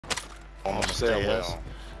On the stairs.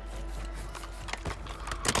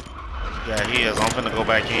 Yeah, he is. I'm finna go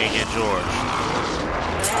back here and get George.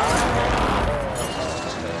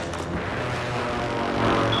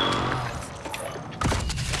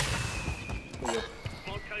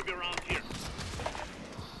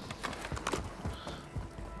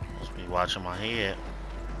 Must be watching my head.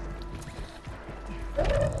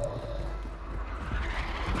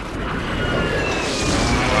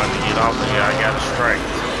 To get off of here, I got a strike.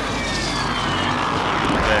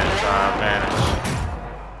 Advantage, advantage.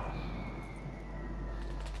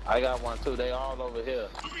 I got one too. They all over here.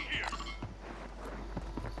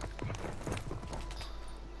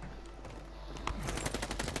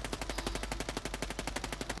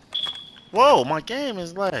 Whoa, my game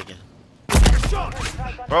is lagging.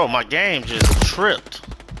 Bro, my game just tripped.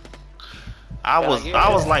 I was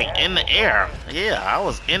like in the air. Yeah, I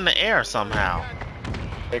was in the air somehow.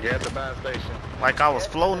 Nigga at the buy station. Like I was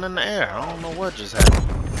floating in the air. I don't know what just happened.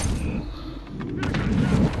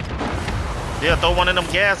 Yeah, throw one of them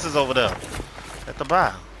gases over there. At the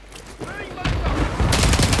buy. I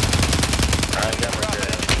got my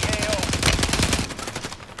gas.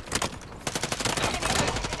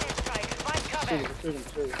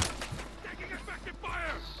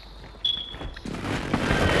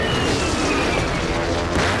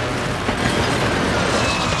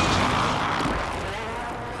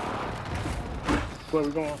 Where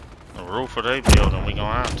we going? The roof of their building, we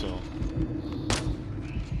gonna have to.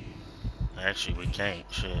 Actually, we can't.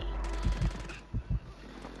 Shit.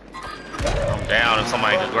 I'm down if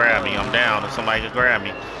somebody could grab me. I'm down if somebody could grab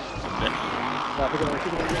me.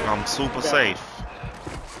 I'm super safe.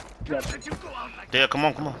 There, come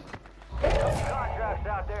on, come on.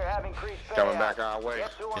 Coming back our way.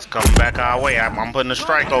 It's coming back our way. I'm putting a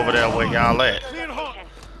strike over there where y'all at.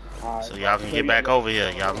 So y'all can get back over here.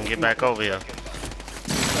 Y'all can get back over here.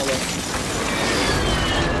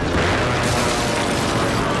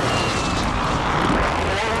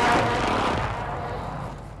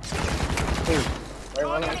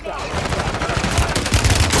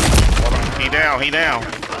 He down, he down.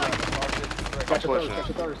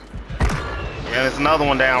 Yeah, there's another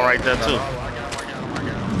one down right there too.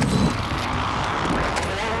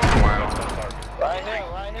 Right here,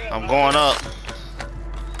 right here. I'm going up.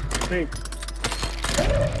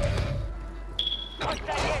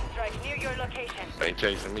 They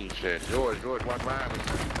chasing me, shit. George, watch behind me.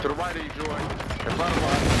 To the right of you, George. In front of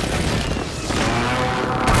us.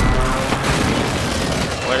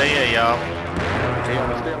 Where they at, y'all? He on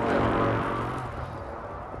the stairwell.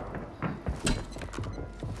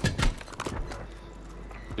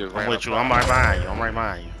 I'm with you. I'm right behind you. I'm right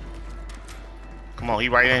behind you. Come on, he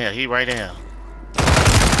right in here. He right in here.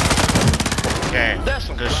 Okay,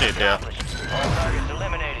 good shit there.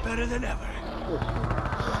 Better than ever.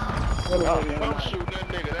 I'm shooting that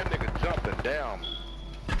nigga jumping down.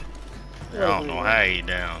 I don't know how he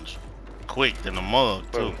down. Quick than a mug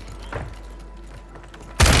too.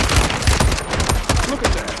 Look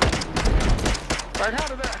at that. Like how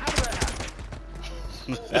did that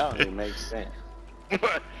happen? That don't even make sense.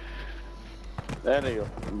 That nigga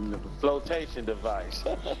flotation device.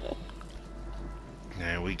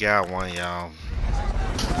 Yeah, we got one, y'all.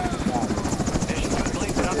 Mission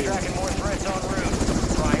complete, but I'm tracking more threats en route.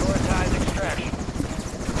 Prioritize extraction.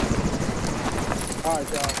 Alright,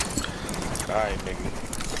 y'all. Alright, nigga.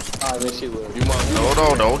 Alright, let's see what You must Hold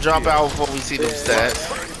on, don't jump out before we see them stats.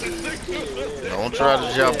 Don't try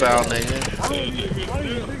to jump out, nigga.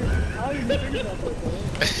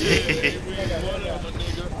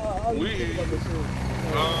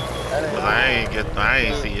 But I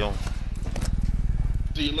ain't see him.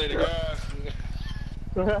 See you later, guys.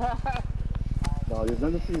 No, there's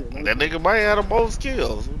nothing to see. That nigga might have the most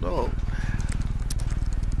kills. Who knows?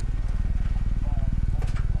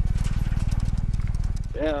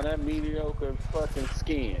 Damn, that mediocre fucking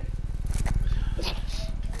skin.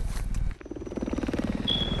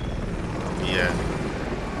 Yeah.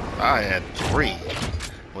 I had 3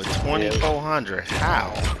 with 2,400.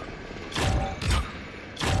 How?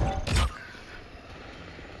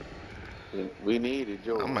 We need it,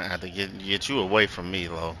 George. I'm gonna have to get you away from me,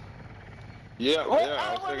 Lo. Yeah, I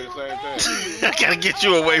was thinking the same thing. I gotta get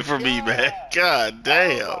you away from me, man. God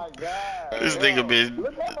damn. Oh my God. This nigga been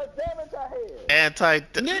Look how much damage I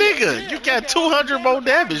had. Nigga, you got 200 more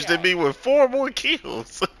damage than me with 4 more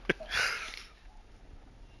kills.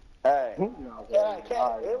 Hey, it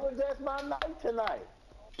was just my night tonight.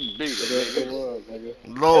 Beat it, It nigga. was, nigga.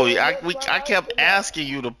 Lo, I kept asking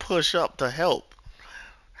you to push up to help.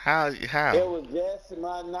 How? It was just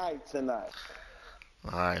my night tonight.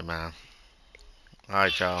 All right, man. All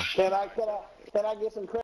right, y'all. Can I get some credit?